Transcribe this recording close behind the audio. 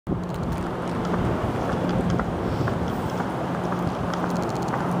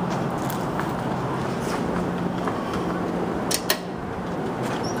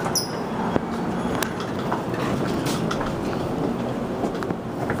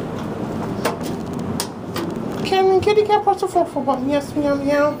kitty cat, press the 4 button. Yes, meow,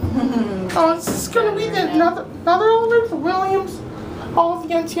 meow. Oh, this is going to be another elevator for Williams. All of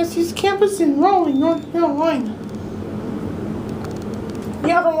the NTSC's campus in Raleigh, North Carolina.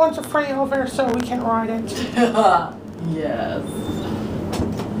 The other one's a freight elevator, so we can ride it. Yes.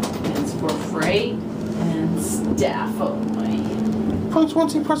 It's for freight and staff only.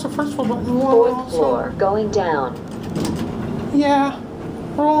 Once you press the first 4 button, we're Fourth floor, going down. Yeah,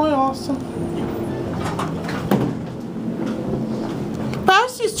 we're really awesome.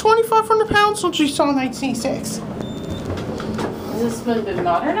 Bassie's 2,500 pounds when she saw 1986. Is this supposed to be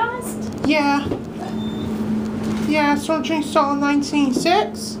modernized? Yeah. Yeah, so she saw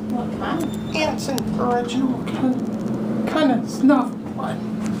 1906. What kind? And it's an original kind of snuff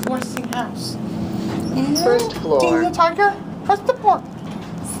one. Westinghouse. And First floor. Ding the tiger, press the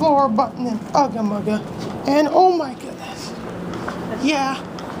floor button and ugga mugga. And oh my goodness. Yeah.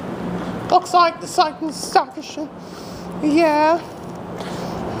 Looks like the site is sufficient. Yeah.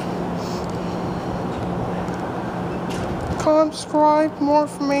 Subscribe, more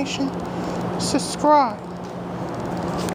information. Subscribe.